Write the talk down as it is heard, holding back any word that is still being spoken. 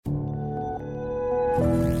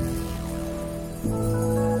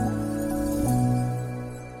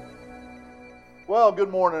Well, good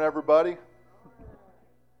morning, everybody.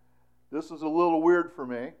 This is a little weird for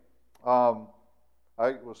me. I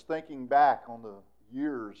was thinking back on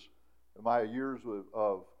my years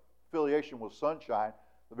of affiliation with Sunshine.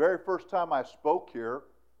 The very first time I spoke here,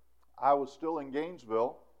 I was still in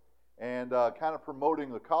Gainesville and kind of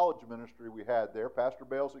promoting the college ministry we had there. Pastor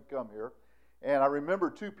Bales had come here. And I remember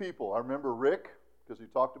two people. I remember Rick, because he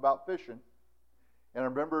talked about fishing. And I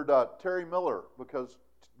remembered Terry Miller, because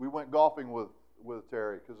we went golfing with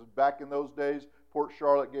Terry. Because back in those days, Port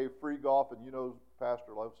Charlotte gave free golf, and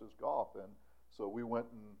Pastor loves his golf. And so we went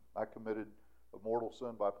and I committed a mortal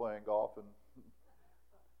sin by playing golf. And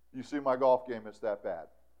you see my golf game, it's that bad.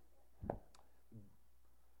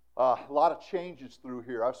 A lot of changes through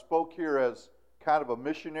here. I spoke here as kind of a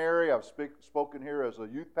missionary. I've spoken here as a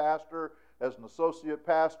youth pastor, as an associate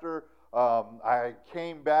pastor. I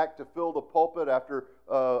came back to fill the pulpit after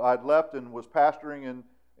I'd left and was pastoring in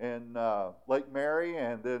Lake Mary,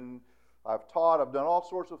 and then I've taught. I've done all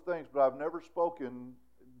sorts of things, but I've never spoken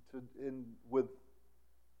with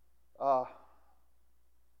the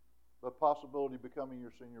possibility of becoming your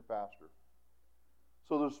senior pastor.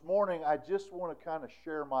 So this morning, I just want to kind of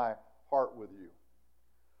share my heart with you.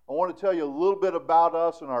 I want to tell you a little bit about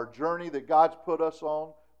us and our journey that God's put us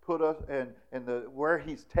on, and where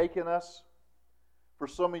He's taken us. For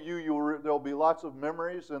some of you, there'll be lots of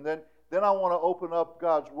memories, and then I want to open up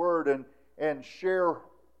God's Word and share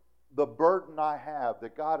the burden I have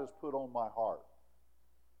that God has put on my heart.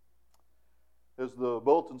 As the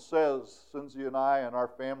bulletin says, Cindy and I and our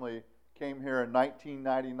family came here in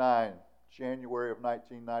 1999, January of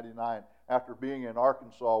 1999, after being in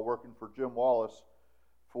Arkansas working for Jim Wallace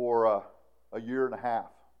for a year and a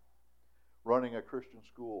half, running a Christian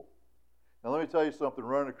school. Now let me tell you something,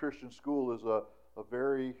 running a Christian school is a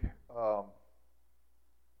very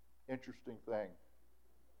interesting thing.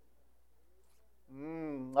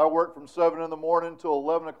 I worked from 7 in the morning till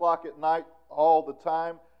 11 o'clock at night all the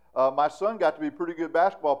time. My son got to be a pretty good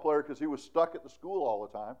basketball player because he was stuck at the school all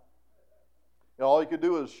the time. All he could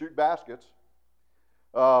do was shoot baskets.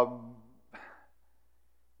 We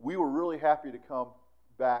were really happy to come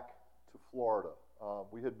back to Florida.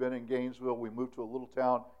 We had been in Gainesville. We moved to a little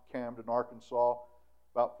town, Camden, Arkansas,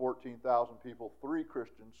 about 14,000 people, 3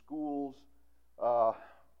 Christian schools.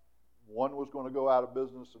 One was going to go out of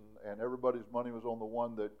business, and everybody's money was on the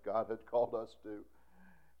one that God had called us to.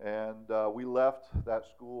 And we left that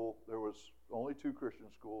school. There was only 2 Christian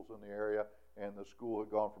schools in the area, and the school had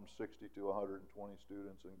gone from 60 to 120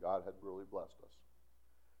 students, and God had really blessed us.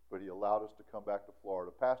 But He allowed us to come back to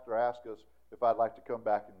Florida. Pastor asked us if I'd like to come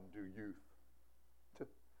back and do youth.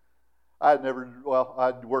 I'd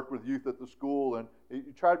worked with youth at the school, and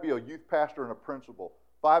you try to be a youth pastor and a principal.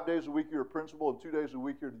 5 days a week you're a principal, and 2 days a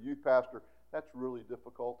week you're the youth pastor. That's really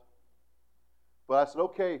difficult. But I said,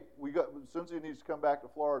 okay, Cindy needs to come back to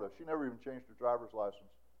Florida. She never even changed her driver's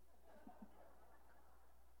license.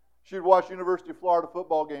 She'd watch University of Florida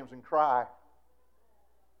football games and cry.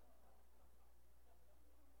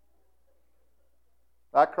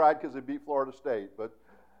 I cried because they beat Florida State, but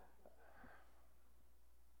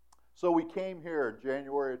so we came here in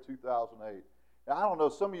January of 2008. Now, I don't know,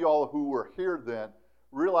 some of y'all who were here then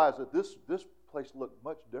realize that this place looked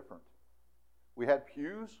much different. We had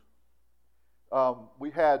pews.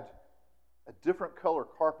 We had a different color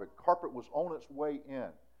carpet. Carpet was on its way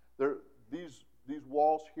in. These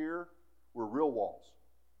walls here were real walls.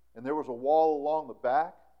 And there was a wall along the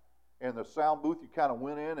back, and the sound booth, you kind of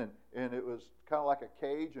went in, and it was kind of like a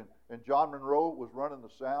cage, and John Monroe was running the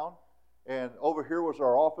sound. And over here was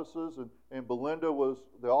our offices, and Belinda was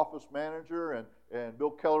the office manager, and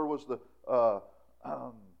Bill Keller was the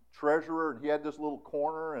treasurer, and he had this little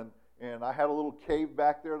corner, and I had a little cave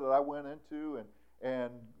back there that I went into,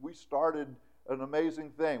 and we started an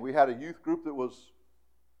amazing thing. We had a youth group that was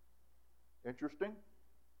interesting,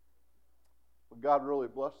 but God really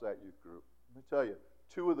blessed that youth group. Let me tell you,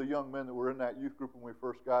 2 of the young men that were in that youth group when we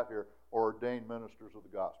first got here are ordained ministers of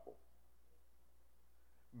the gospel.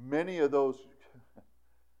 Many of those,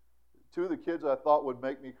 2 of the kids I thought would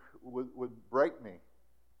break me,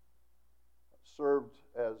 served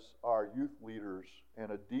as our youth leaders and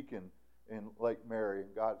a deacon in Lake Mary,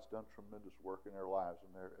 and God's done tremendous work in their lives,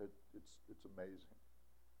 and it's amazing.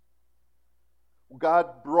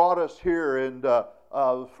 God brought us here, and the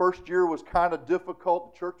first year was kind of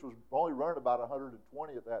difficult. The church was only running about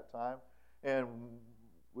 120 at that time, and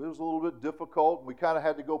it was a little bit difficult. We kind of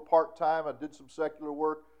had to go part-time. I did some secular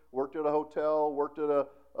work, worked at a hotel, worked at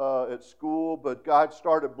at school, but God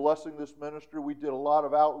started blessing this ministry. We did a lot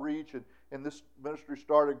of outreach, and this ministry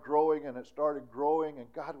started growing, and it started growing,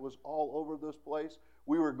 and God was all over this place.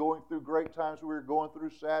 We were going through great times. We were going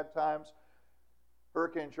through sad times.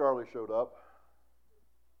 Hurricane Charlie showed up.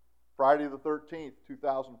 Friday the 13th,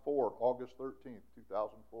 2004, August 13th,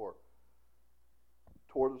 2004.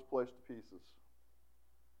 Tore this place to pieces.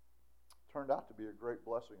 Turned out to be a great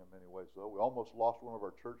blessing in many ways, though. We almost lost one of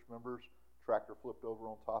our church members. Tractor flipped over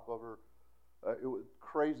on top of her. It was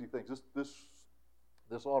crazy things.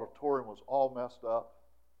 This auditorium was all messed up,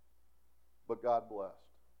 but God blessed.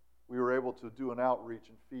 We were able to do an outreach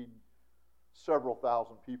and feed several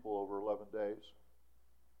thousand people over 11 days.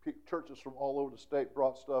 Churches from all over the state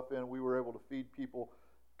brought stuff in. We were able to feed people.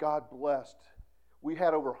 God blessed. We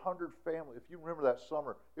had over 100 families. If you remember that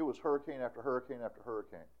summer, it was hurricane after hurricane after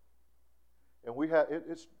hurricane. And we had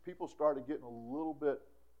people started getting a little bit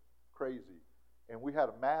crazy, and we had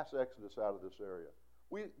a mass exodus out of this area.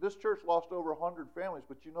 This church lost over 100 families,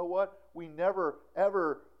 but you know what? We never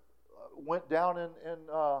ever went down in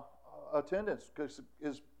attendance, because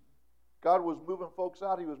God was moving folks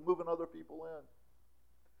out. He was moving other people in.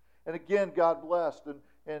 And again, God blessed,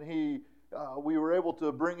 and we were able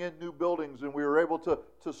to bring in new buildings, and we were able to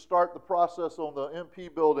start the process on the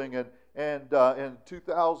MP building, and in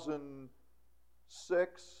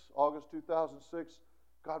 2006, August 2006,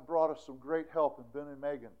 God brought us some great help in Ben and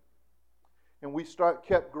Megan. And we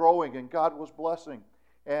kept growing, and God was blessing.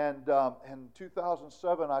 And in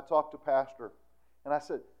 2007, I talked to Pastor, and I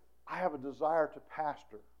said, I have a desire to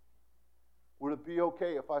pastor. Would it be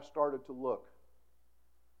okay if I started to look?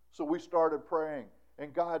 So we started praying,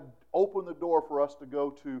 and God opened the door for us to go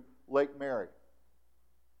to Lake Mary,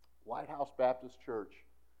 Lighthouse Baptist Church.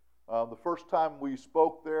 The first time we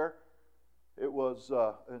spoke there, it was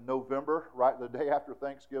in November, right the day after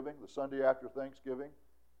Thanksgiving, the Sunday after Thanksgiving.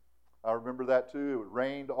 I remember that too. It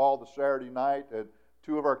rained all the Saturday night, and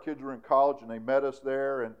two of our kids were in college, and they met us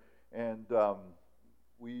there, and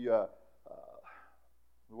we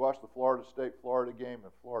watched the Florida State-Florida game,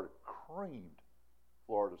 and Florida creamed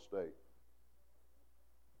Florida State.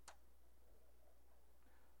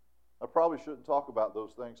 I probably shouldn't talk about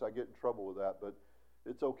those things. I get in trouble with that, but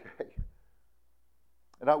it's okay.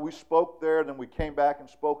 And we spoke there, and then we came back and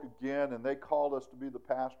spoke again, and they called us to be the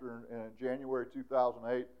pastor in January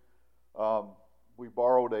 2008. We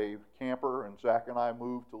borrowed a camper, and Zach and I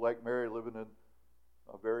moved to Lake Mary, living in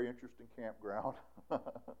a very interesting campground.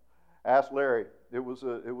 Ask Larry. It was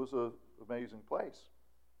a amazing place.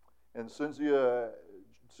 And Cynthia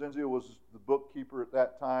was the bookkeeper at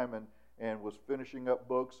that time, and was finishing up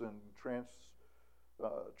books and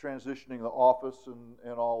transitioning the office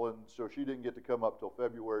and all, and so she didn't get to come up till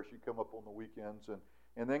February. She'd come up on the weekends,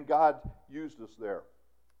 and then God used us there.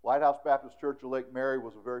 Lighthouse Baptist Church of Lake Mary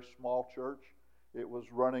was a very small church. It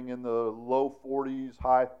was running in the low 40s,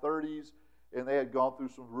 high 30s, and they had gone through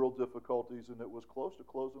some real difficulties, and it was close to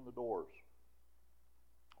closing the doors.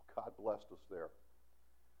 God blessed us there.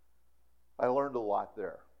 I learned a lot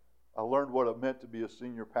there. I learned what it meant to be a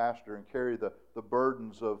senior pastor and carry the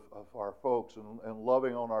burdens of our folks and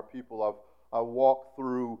loving on our people. I walked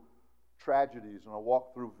through tragedies and I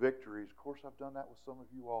walked through victories. Of course, I've done that with some of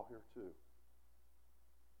you all here too.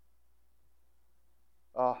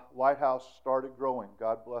 Lighthouse started growing.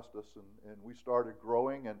 God blessed us, and we started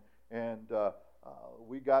growing, and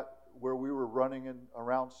we got where we were running in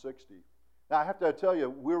around 60. Now, I have to tell you,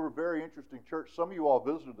 we were a very interesting church. Some of you all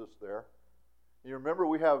visited us there. You remember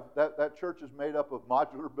we have that church is made up of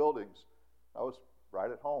modular buildings. I was right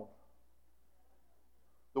at home.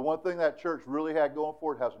 The one thing that church really had going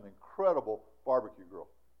for it has an incredible barbecue grill.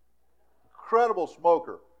 Incredible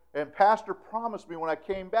smoker. And Pastor promised me when I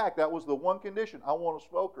came back, that was the one condition. I want a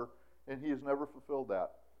smoker, and he has never fulfilled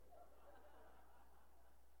that.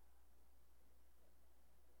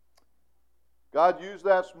 God used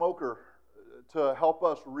that smoker to help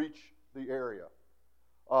us reach the area.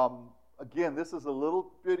 Again, this is a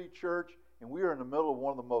little bitty church, and we are in the middle of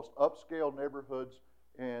one of the most upscale neighborhoods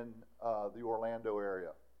in the Orlando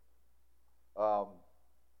area.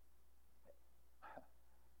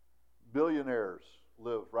 Billionaires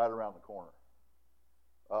live right around the corner.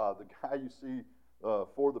 The guy you see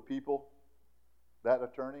for the people, that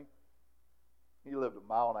attorney, he lived a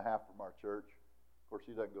mile and a half from our church. Of course,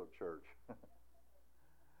 he doesn't go to church.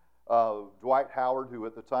 Dwight Howard, who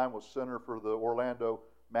at the time was center for the Orlando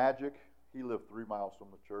Magic, he lived 3 miles from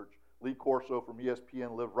the church. Lee Corso from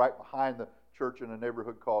ESPN lived right behind the church in a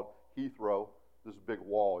neighborhood called Heathrow. There's a big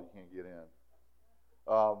wall you can't get in.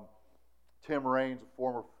 Tim Raines, a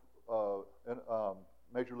former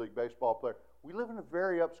Major League Baseball player. we live in a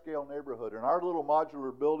very upscale neighborhood, and our little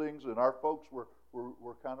modular buildings and our folks were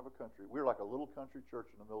kind of a country. We were like a little country church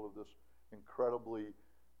in the middle of this incredibly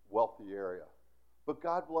wealthy area. But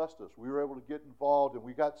God blessed us. We were able to get involved, and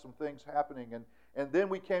we got some things happening. And then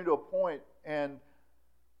we came to a point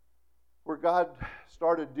where God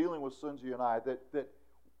started dealing with Sunzi and I that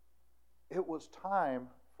it was time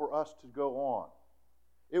for us to go on.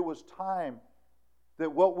 It was time that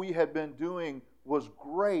what we had been doing was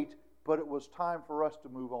great, but it was time for us to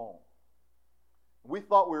move on. We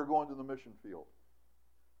thought we were going to the mission field.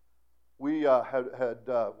 We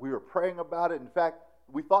were praying about it. In fact,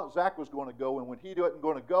 we thought Zach was going to go, and when he wasn't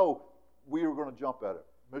going to go, we were going to jump at it.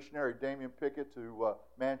 Missionary Damien Pickett to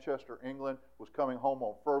Manchester, England, was coming home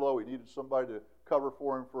on furlough. He needed somebody to cover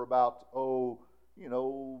for him for about a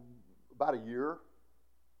year.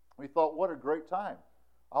 We thought, what a great time.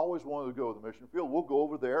 I always wanted to go to the mission field. We'll go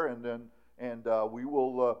over there, and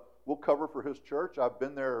we'll cover for his church. I've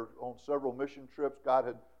been there on several mission trips. God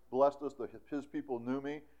had blessed us. His people knew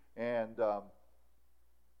me. And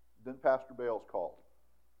then Pastor Bales called.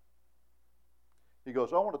 He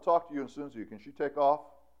goes, I want to talk to you and Sunzi. Can she take off?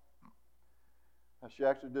 And she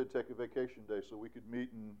actually did take a vacation day so we could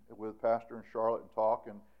meet with Pastor and Charlotte and talk.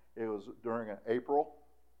 And it was during April.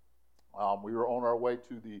 We were on our way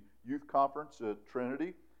to the youth conference at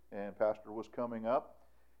Trinity, and Pastor was coming up.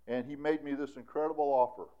 And he made me this incredible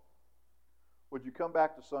offer. Would you come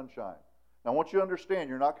back to Sunshine? Now, I want you to understand,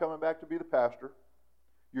 you're not coming back to be the pastor.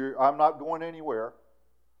 I'm not going anywhere.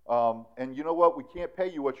 And you know what? We can't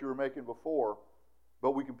pay you what you were making before,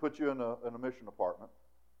 but we can put you in a mission department.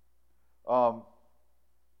 I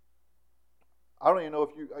don't even know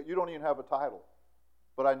if you don't even have a title,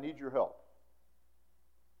 but I need your help.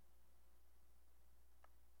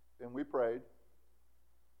 And we prayed,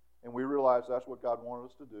 and we realized that's what God wanted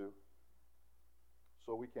us to do.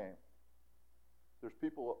 So we came. There's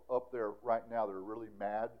people up there right now that are really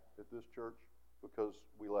mad at this church because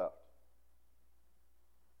we left.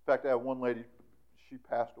 In fact, I have one lady, she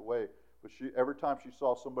passed away, but every time she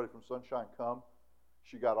saw somebody from Sunshine come,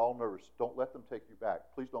 she got all nervous. Don't let them take you back.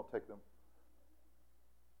 Please don't take them.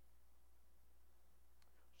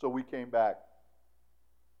 So we came back,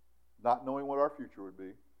 not knowing what our future would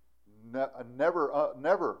be,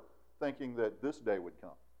 never thinking that this day would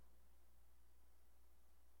come.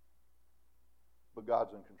 But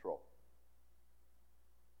God's in control.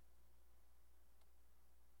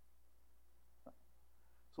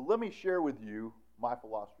 So let me share with you my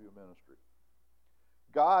philosophy of ministry.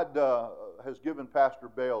 God has given Pastor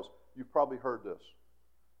Bales, you've probably heard this,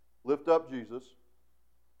 lift up Jesus,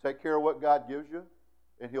 take care of what God gives you,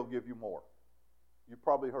 and He'll give you more. You've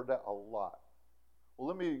probably heard that a lot. Well,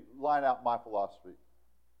 let me line out my philosophy.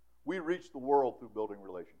 We reach the world through building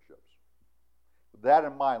relationships. With that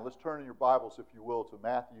in mind, let's turn in your Bibles, if you will, to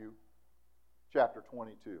Matthew chapter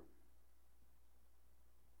 22.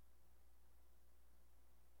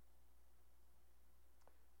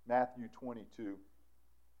 Matthew 22.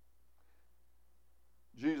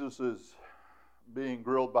 Jesus is being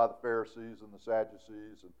grilled by the Pharisees and the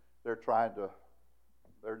Sadducees, and they're just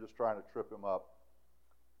trying to trip him up.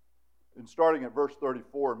 And starting at verse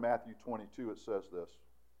 34 in Matthew 22, it says this.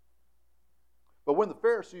 But when the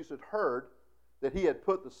Pharisees had heard that he had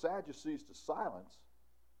put the Sadducees to silence,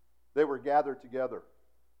 they were gathered together.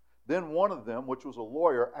 Then one of them, which was a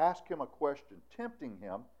lawyer, asked him a question, tempting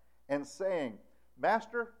him and saying,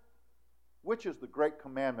 Master, which is the great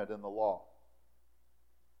commandment in the law?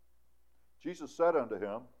 Jesus said unto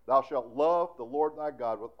him, Thou shalt love the Lord thy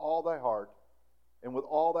God with all thy heart, and with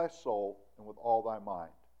all thy soul, and with all thy mind.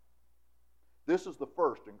 This is the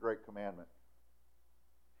first and great commandment.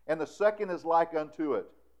 And the second is like unto it.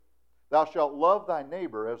 Thou shalt love thy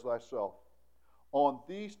neighbor as thyself. On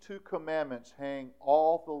these two commandments hang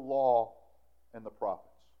all the law and the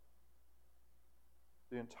prophets.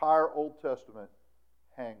 The entire Old Testament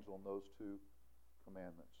hangs on those two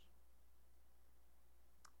commandments.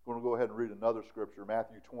 I'm going to go ahead and read another scripture,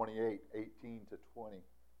 Matthew 28, 18 to 20.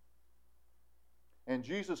 And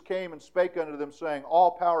Jesus came and spake unto them, saying,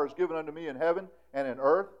 All power is given unto me in heaven and in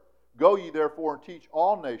earth. Go ye therefore and teach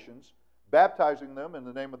all nations, baptizing them in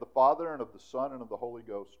the name of the Father and of the Son and of the Holy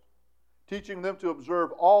Ghost, teaching them to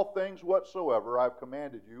observe all things whatsoever I have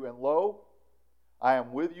commanded you. And lo, I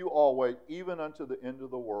am with you always, even unto the end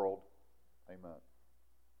of the world. Amen.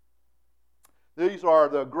 These are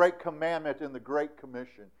the great commandment and the great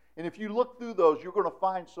commission. And if you look through those, you're going to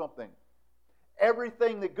find something.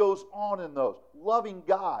 Everything that goes on in those, loving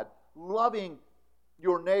God, loving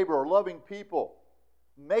your neighbor, or loving people,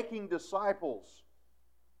 making disciples,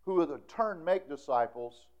 who in turn make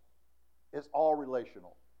disciples, is all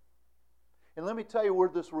relational. And let me tell you where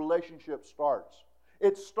this relationship starts.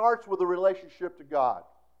 It starts with a relationship to God.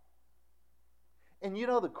 And you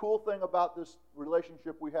know the cool thing about this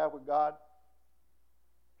relationship we have with God?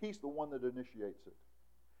 He's the one that initiates it.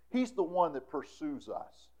 He's the one that pursues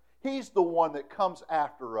us. He's the one that comes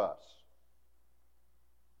after us.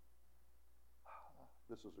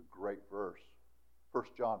 This is a great verse. 1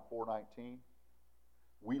 John 4:19.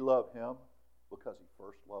 We love Him because He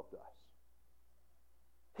first loved us.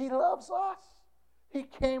 He loves us. He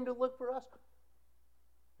came to look for us.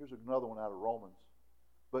 Here's another one out of Romans.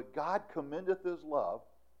 But God commendeth His love,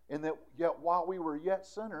 in that yet while we were yet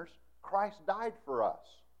sinners, Christ died for us.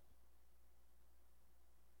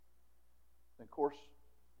 And of course,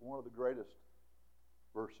 one of the greatest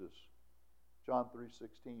verses, John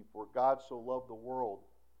 3:16. For God so loved the world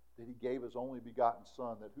that He gave His only begotten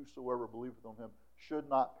Son, that whosoever believeth on Him should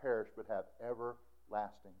not perish, but have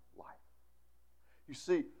everlasting life. You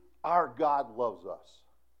see, our God loves us.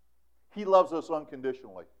 He loves us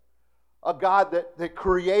unconditionally. A God that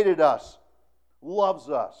created us loves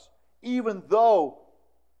us, even though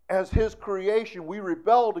as His creation we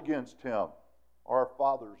rebelled against Him. Our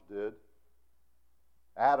fathers did.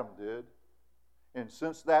 Adam did. And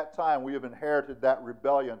since that time we have inherited that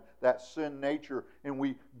rebellion, that sin nature, and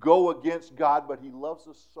we go against God, but He loves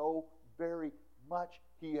us so very much.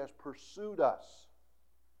 He has pursued us.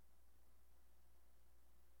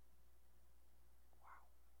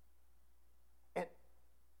 Wow. And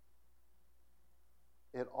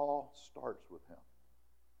it all starts with Him.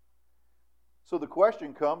 So the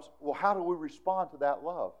question comes, well, how do we respond to that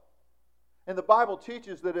love? And the Bible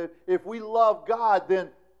teaches that if we love God, then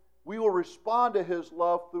we will respond to His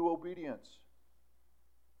love through obedience.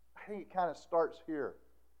 I think it kind of starts here.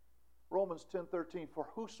 Romans 10:13, for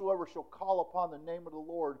whosoever shall call upon the name of the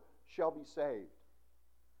Lord shall be saved.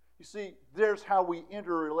 You see, there's how we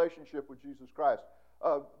enter a relationship with Jesus Christ.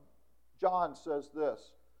 John says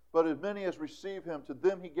this, but as many as receive Him, to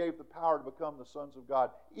them He gave the power to become the sons of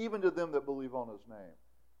God, even to them that believe on His name.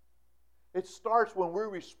 It starts when we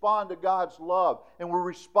respond to God's love and we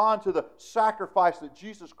respond to the sacrifice that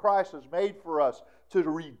Jesus Christ has made for us to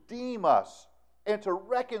redeem us and to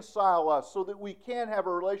reconcile us so that we can have a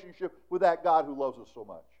relationship with that God who loves us so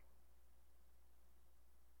much.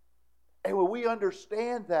 And when we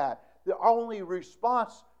understand that, the only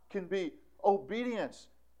response can be obedience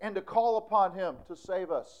and to call upon Him to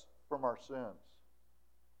save us from our sins.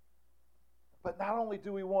 But not only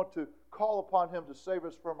do we want to call upon Him to save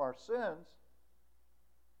us from our sins,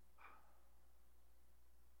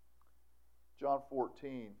 John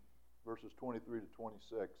 14, verses 23 to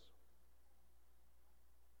 26.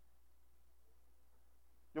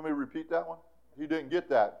 You want me to repeat that one? You didn't get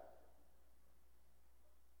that.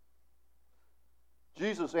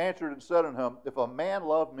 Jesus answered and said unto him, if a man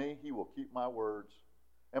love me, he will keep my words.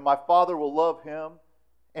 And my Father will love him,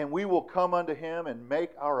 and we will come unto him and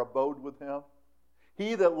make our abode with him.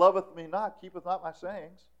 He that loveth me not keepeth not my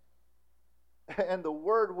sayings. And the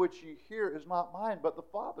word which ye hear is not mine, but the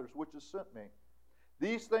Father's which has sent me.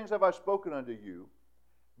 These things have I spoken unto you,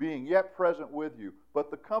 being yet present with you. But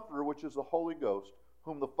the Comforter, which is the Holy Ghost,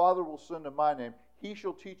 whom the Father will send in my name, He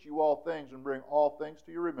shall teach you all things and bring all things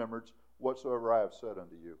to your remembrance, whatsoever I have said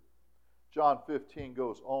unto you. John 15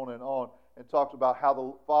 goes on and talks about how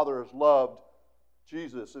the Father has loved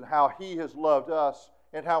Jesus and how He has loved us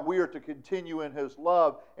and how we are to continue in His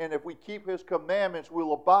love. And if we keep His commandments,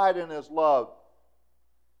 we'll abide in His love.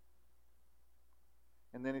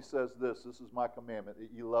 And then He says this is my commandment, that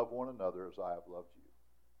ye love one another as I have loved you.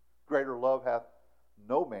 Greater love hath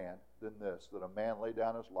no man than this, that a man lay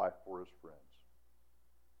down his life for his friends.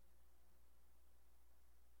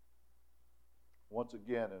 Once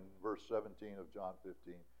again, in verse 17 of John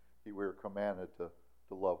 15, we are commanded to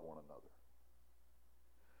love one another.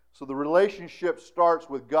 So the relationship starts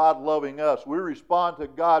with God loving us. We respond to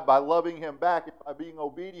God by loving Him back and by being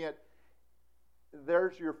obedient.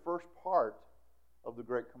 There's your first part of the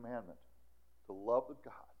great commandment. To love the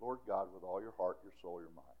God, Lord God, with all your heart, your soul, your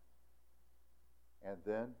mind. And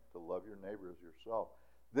then to love your neighbor as yourself.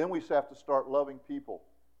 Then we have to start loving people.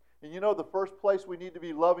 And you know, the first place we need to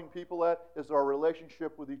be loving people at is our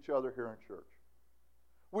relationship with each other here in church.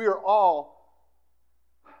 We are all,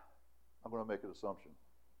 I'm going to make an assumption,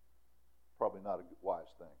 probably not a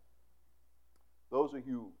wise thing. Those of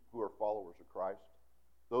you who are followers of Christ,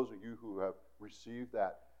 those of you who have received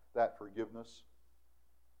that forgiveness,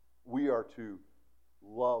 we are to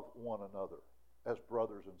love one another as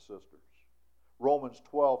brothers and sisters. Romans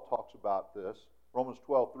 12 talks about this. Romans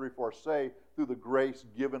 12:3, for say, through the grace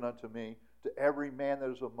given unto me, to every man that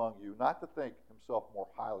is among you, not to think himself more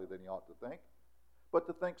highly than he ought to think, but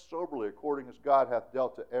to think soberly, according as God hath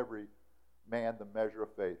dealt to every man the measure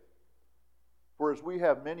of faith. For as we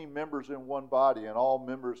have many members in one body, and all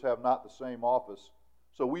members have not the same office,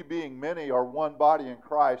 so we being many are one body in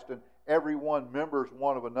Christ, and every one members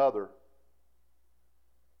one of another.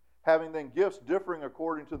 Having then gifts differing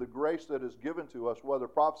according to the grace that is given to us, whether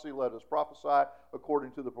prophecy, let us prophesy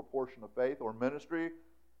according to the proportion of faith, or ministry,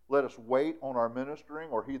 let us wait on our ministering,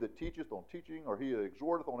 or he that teacheth on teaching, or he that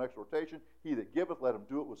exhorteth on exhortation, he that giveth, let him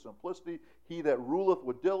do it with simplicity, he that ruleth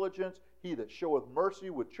with diligence, he that showeth mercy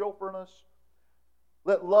with cheerfulness.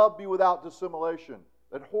 Let love be without dissimulation.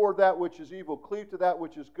 Abhor that which is evil, cleave to that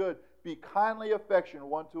which is good. Be kindly affectioned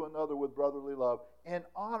one to another with brotherly love, and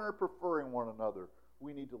honor, preferring one another.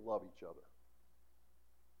 We need to love each other.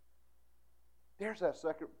 There's that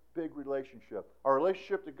second big relationship. Our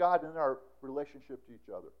relationship to God and our relationship to each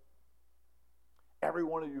other. Every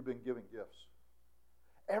one of you have been given gifts.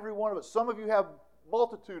 Every one of us. Some of you have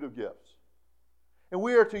multitude of gifts. And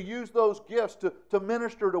we are to use those gifts to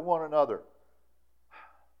minister to one another.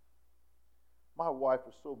 My wife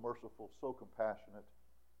is so merciful, so compassionate.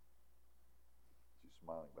 She's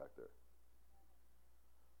smiling back there.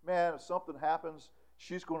 Man, if something happens,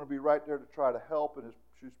 she's going to be right there to try to help, and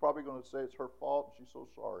she's probably going to say it's her fault, and she's so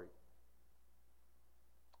sorry.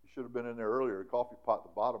 You should have been in there earlier. The coffee pot at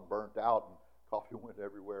the bottom burnt out, and coffee went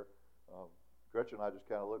everywhere. Gretchen and I just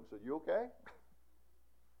kind of looked and said, "You okay?"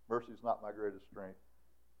 Mercy's not my greatest strength.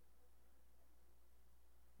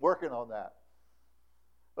 Working on that.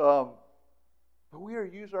 But we are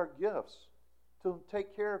to use our gifts to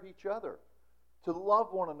take care of each other, to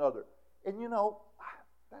love one another. And you know,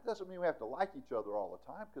 that doesn't mean we have to like each other all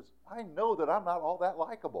the time, because I know that I'm not all that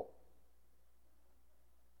likable.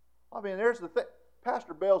 I mean, there's the thing.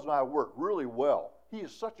 Pastor Bales and I work really well. He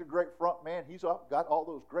is such a great front man. He's got all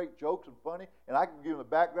those great jokes and funny, and I can give him the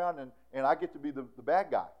background, and I get to be the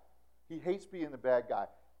bad guy. He hates being the bad guy.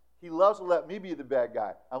 He loves to let me be the bad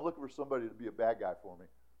guy. I'm looking for somebody to be a bad guy for me,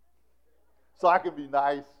 so I can be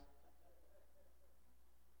nice.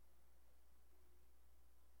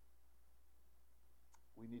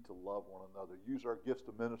 We need to love one another, use our gifts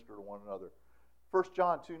to minister to one another. 1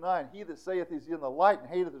 John 2:9, he that saith he is in the light and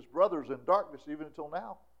hateth his brother is in darkness even until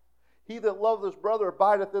now. He that loveth his brother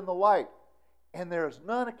abideth in the light, and there is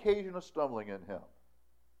none occasion of stumbling in him.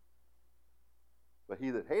 But he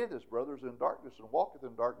that hateth his brother is in darkness, and walketh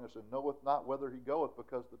in darkness, and knoweth not whither he goeth,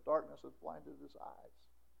 because the darkness hath blinded his eyes.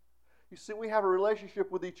 You see, we have a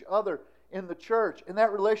relationship with each other in the church. In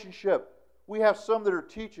that relationship, we have some that are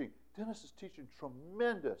teaching. Dennis is teaching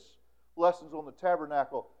tremendous lessons on the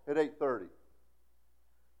tabernacle at 8:30.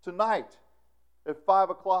 Tonight, at 5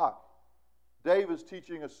 o'clock, Dave is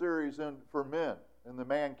teaching a series for men in the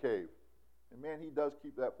man cave. And man, he does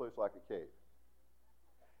keep that place like a cave.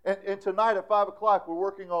 And tonight at 5 o'clock, we're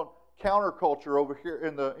working on counterculture over here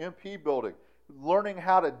in the MP building, learning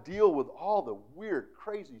how to deal with all the weird,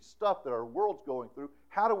 crazy stuff that our world's going through.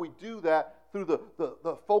 How do we do that through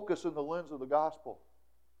the focus and the lens of the gospel?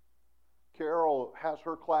 Carol has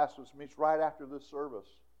her class, which meets right after this service.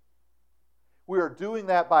 We are doing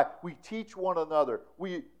that we teach one another.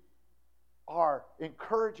 We are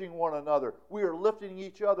encouraging one another. We are lifting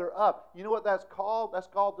each other up. You know what that's called? That's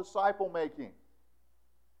called disciple making.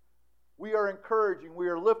 We are encouraging. We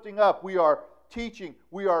are lifting up. We are teaching.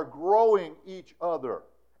 We are growing each other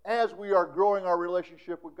as we are growing our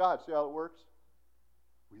relationship with God. See how it works?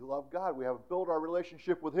 We love God. We have built our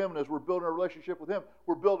relationship with Him. And as we're building our relationship with Him,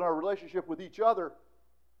 we're building our relationship with each other.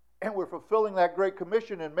 And we're fulfilling that great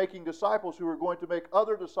commission and making disciples who are going to make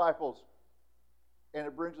other disciples. And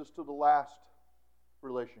it brings us to the last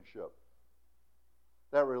relationship.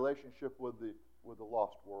 That relationship with the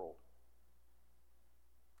lost world.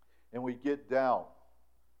 And we get down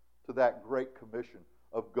to that great commission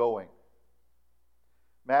of going.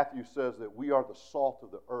 Matthew says that we are the salt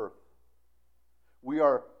of the earth. We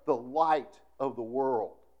are the light of the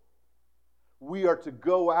world. We are to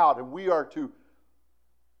go out and we are to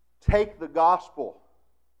take the gospel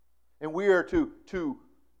and we are to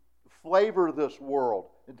flavor this world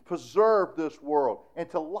and to preserve this world and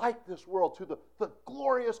to light this world to the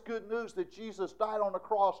glorious good news that Jesus died on the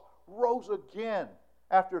cross, rose again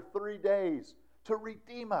after 3 days to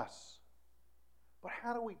redeem us. But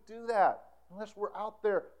how do we do that unless we're out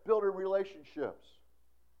there building relationships?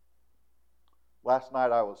 Last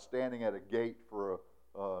night I was standing at a gate for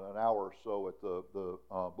an hour or so at the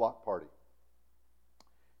block party.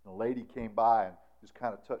 And a lady came by and just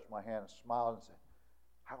kind of touched my hand and smiled and said,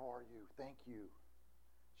 "How are you? Thank you."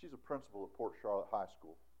 She's a principal at Port Charlotte High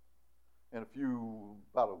School. And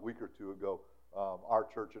about a week or two ago, our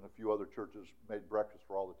church and a few other churches made breakfast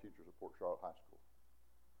for all the teachers at Port Charlotte High School.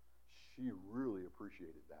 she really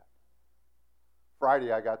appreciated that.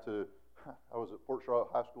 Friday, I was at Port Charlotte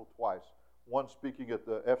High School twice. One speaking at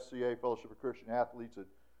the FCA, Fellowship of Christian Athletes,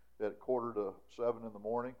 at 6:45 in the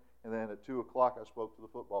morning. And then at 2 o'clock, I spoke to the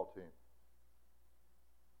football team.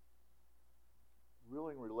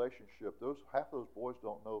 Building relationship. Half those boys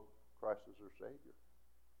don't know Christ as their Savior.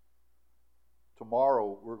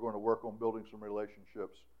 Tomorrow, we're going to work on building some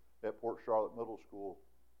relationships at Port Charlotte Middle School.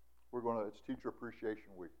 It's Teacher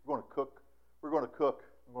Appreciation Week. We're going to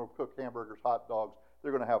cook hamburgers, hot dogs.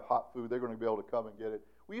 They're going to have hot food. They're going to be able to come and get it.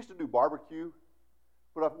 We used to do barbecue,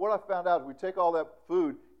 but what I found out is we take all that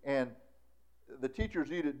food and the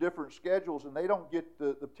teachers eat at different schedules, and they don't get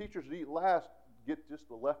the teachers that eat last get just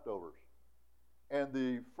the leftovers. And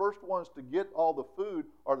the first ones to get all the food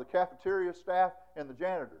are the cafeteria staff and the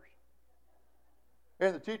janitors.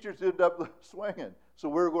 And the teachers end up swinging. So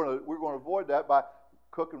we're going to avoid that by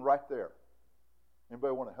cooking right there.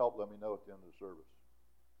 Anybody want to help? Let me know at the end of the service.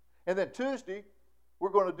 And then Tuesday, we're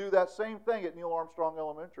going to do that same thing at Neil Armstrong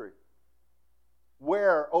Elementary,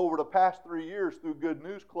 where over the past 3 years through Good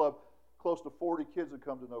News Club, close to 40 kids have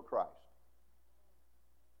come to know Christ.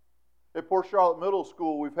 At Port Charlotte Middle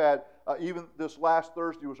School, we've had, even this last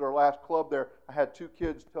Thursday was our last club there, I had 2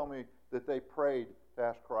 kids tell me that they prayed to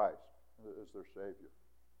ask Christ as their Savior.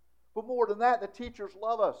 But more than that, the teachers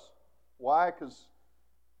love us. Why? Because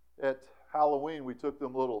at Halloween, we took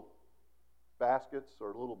them little baskets or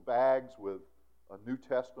little bags with a New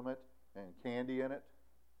Testament and candy in it.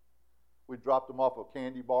 We dropped them off a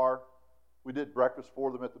candy bar. We did breakfast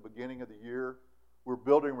for them at the beginning of the year. We're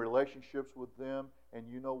building relationships with them. And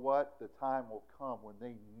you know what? The time will come when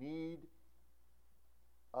they need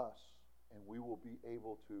us, and we will be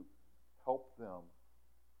able to help them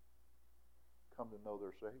come to know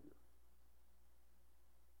their Savior.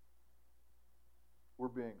 We're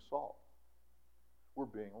being salt. We're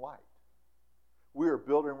being light. We are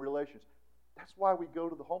building relations. That's why we go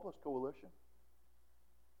to the Homeless Coalition.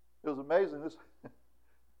 It was amazing.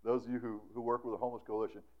 Those of you who work with the Homeless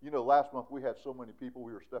Coalition, last month we had so many people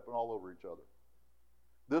we were stepping all over each other.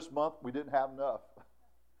 This month we didn't have enough.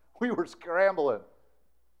 We were scrambling.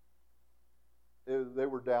 They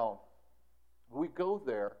were down. We go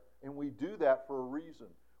there and we do that for a reason.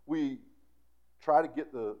 We try to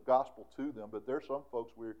get the gospel to them, but there's some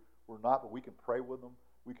folks we're not, but we can pray with them.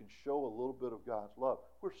 We can show a little bit of God's love.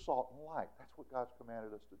 We're salt and light. That's what God's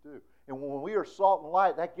commanded us to do. And when we are salt and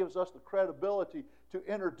light, that gives us the credibility to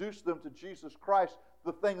introduce them to Jesus Christ,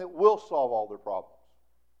 the thing that will solve all their problems.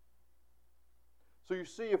 So you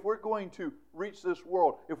see, if we're going to reach this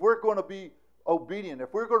world, if we're going to be obedient,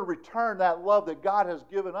 if we're going to return that love that God has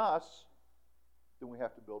given us, then we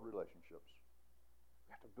have to build relationships.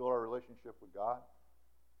 We have to build our relationship with God.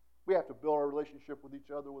 We have to build our relationship with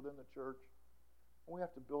each other within the church. And we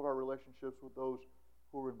have to build our relationships with those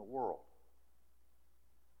who are in the world.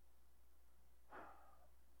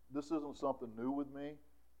 This isn't something new with me.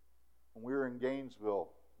 When we were in Gainesville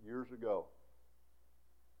years ago,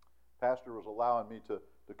 Pastor was allowing me to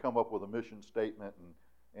come up with a mission statement,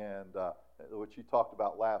 and which he talked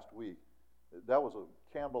about last week. That was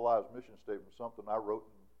a Campbellized mission statement, something I wrote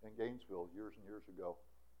in Gainesville years and years ago.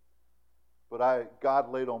 But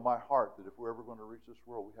God laid on my heart that if we're ever going to reach this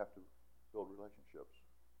world, we have to build relationships.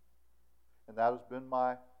 And that has been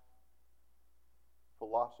my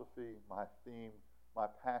philosophy, my theme, my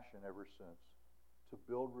passion ever since. To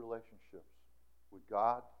build relationships with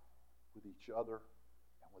God, with each other,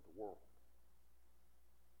 and with the world.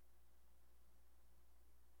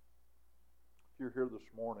 If you're here this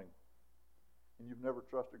morning and you've never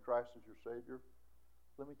trusted Christ as your Savior,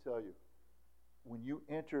 let me tell you, when you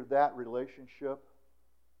enter that relationship,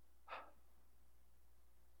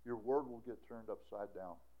 your world will get turned upside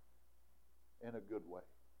down in a good way.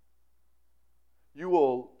 You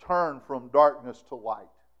will turn from darkness to light.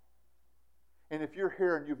 And if you're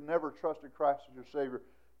here and you've never trusted Christ as your Savior,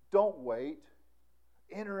 don't wait.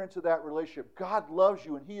 Enter into that relationship. God loves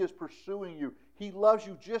you and He is pursuing you. He loves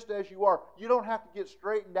you just as you are. You don't have to get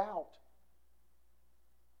straightened out.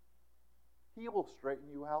 He will straighten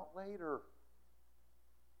you out later.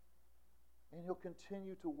 And He'll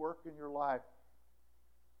continue to work in your life.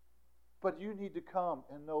 But you need to come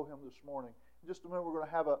and know Him this morning. In just a minute, we're going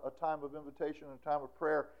to have a time of invitation and a time of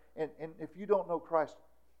prayer. And if you don't know Christ,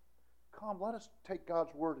 come, let us take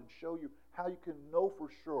God's Word and show you how you can know for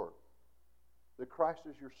sure that Christ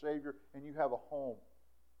is your Savior and you have a home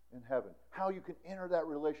in heaven. How you can enter that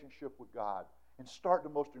relationship with God and start the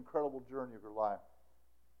most incredible journey of your life.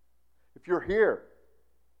 If you're here,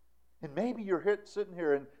 and maybe you're sitting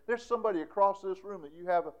here and there's somebody across this room that you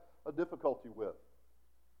have a difficulty with,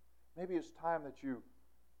 maybe it's time that you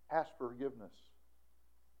ask forgiveness.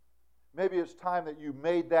 Maybe it's time that you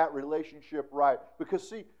made that relationship right. Because,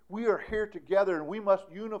 see, we are here together and we must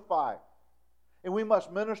unify. And we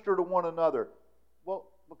must minister to one another. Well,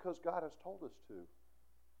 because God has told us to.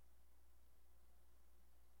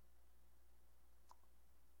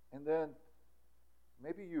 And then,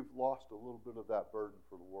 maybe you've lost a little bit of that burden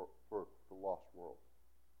for the lost world.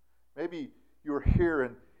 Maybe you're here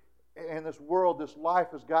and this world, this life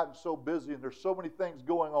has gotten so busy and there's so many things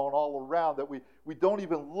going on all around that we don't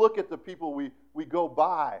even look at the people we go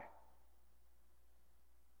by.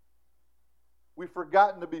 We've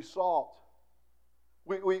forgotten to be salt.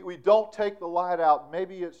 We don't take the light out.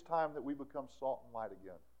 Maybe it's time that we become salt and light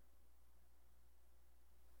again.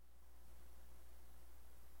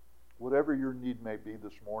 Whatever your need may be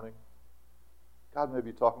this morning, God may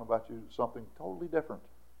be talking about you something totally different.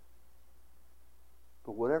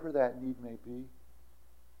 But whatever that need may be,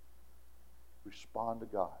 respond to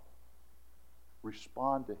God.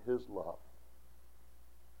 Respond to His love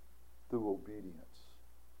through obedience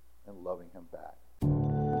and loving Him back.